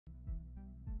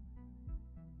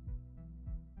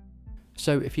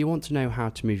So if you want to know how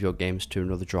to move your games to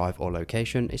another drive or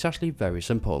location, it's actually very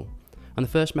simple. And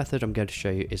the first method I'm going to show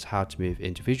you is how to move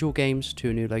individual games to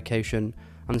a new location,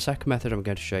 and the second method I'm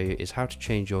going to show you is how to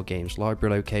change your game's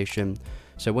library location,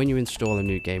 so when you install a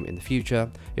new game in the future,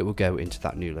 it will go into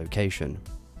that new location.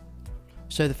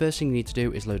 So the first thing you need to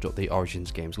do is load up the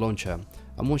Origins Games Launcher,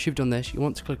 and once you've done this, you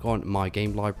want to click on My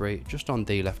Game Library just on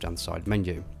the left hand side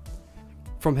menu.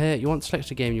 From here, you want to select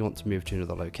a game you want to move to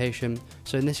another location,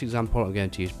 so in this example I'm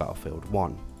going to use Battlefield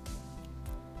 1.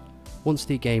 Once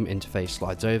the game interface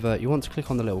slides over, you want to click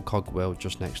on the little cogwheel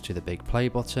just next to the big play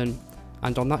button,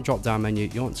 and on that drop down menu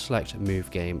you want to select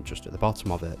Move Game just at the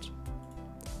bottom of it.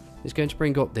 It's going to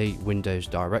bring up the Windows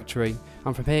directory,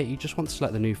 and from here you just want to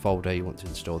select the new folder you want to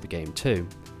install the game to.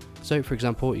 So for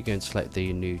example, you're going to select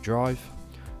the new drive,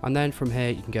 and then from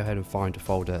here you can go ahead and find a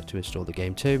folder to install the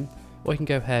game to, or you can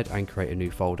go ahead and create a new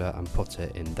folder and put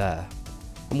it in there.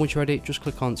 And once you're ready, just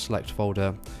click on Select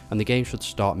Folder, and the game should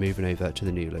start moving over to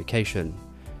the new location.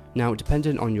 Now,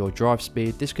 depending on your drive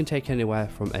speed, this can take anywhere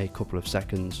from a couple of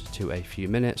seconds to a few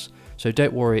minutes, so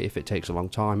don't worry if it takes a long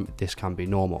time, this can be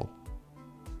normal.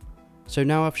 So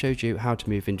now I've showed you how to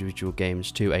move individual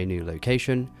games to a new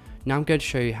location. Now I'm going to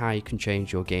show you how you can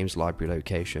change your game's library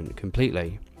location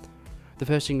completely. The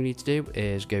first thing you need to do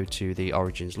is go to the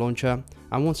Origins launcher,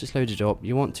 and once it's loaded up,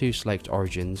 you want to select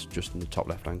Origins just in the top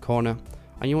left hand corner,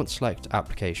 and you want to select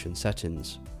Application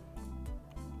Settings.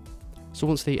 So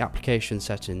once the application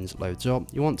settings loads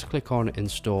up, you want to click on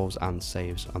Installs and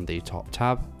Saves on the top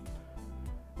tab,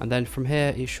 and then from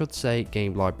here it should say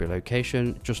Game Library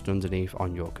Location just underneath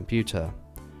on your computer.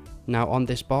 Now on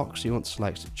this box you want to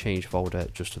select Change Folder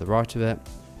just to the right of it,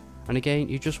 and again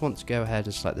you just want to go ahead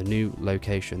and select the new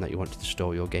location that you want to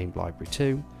store your game library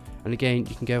to, and again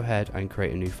you can go ahead and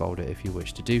create a new folder if you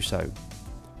wish to do so.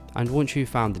 And once you've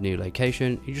found the new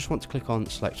location, you just want to click on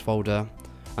Select Folder,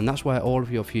 and that's where all of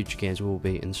your future games will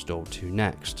be installed to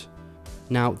next.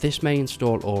 Now this may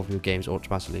install all of your games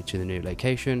automatically to the new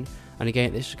location, and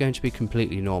again this is going to be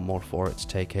completely normal for it to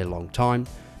take a long time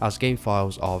as game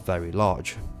files are very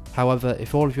large. However,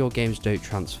 if all of your games don't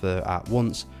transfer at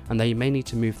once, and then you may need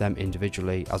to move them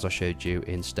individually as I showed you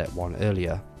in step 1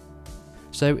 earlier.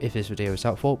 So if this video was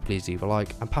helpful, please leave a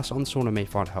like and pass it on to someone who may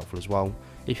find it helpful as well.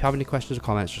 If you have any questions or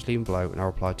comments, just leave them below and I'll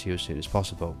reply to you as soon as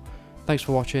possible. Thanks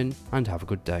for watching and have a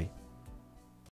good day.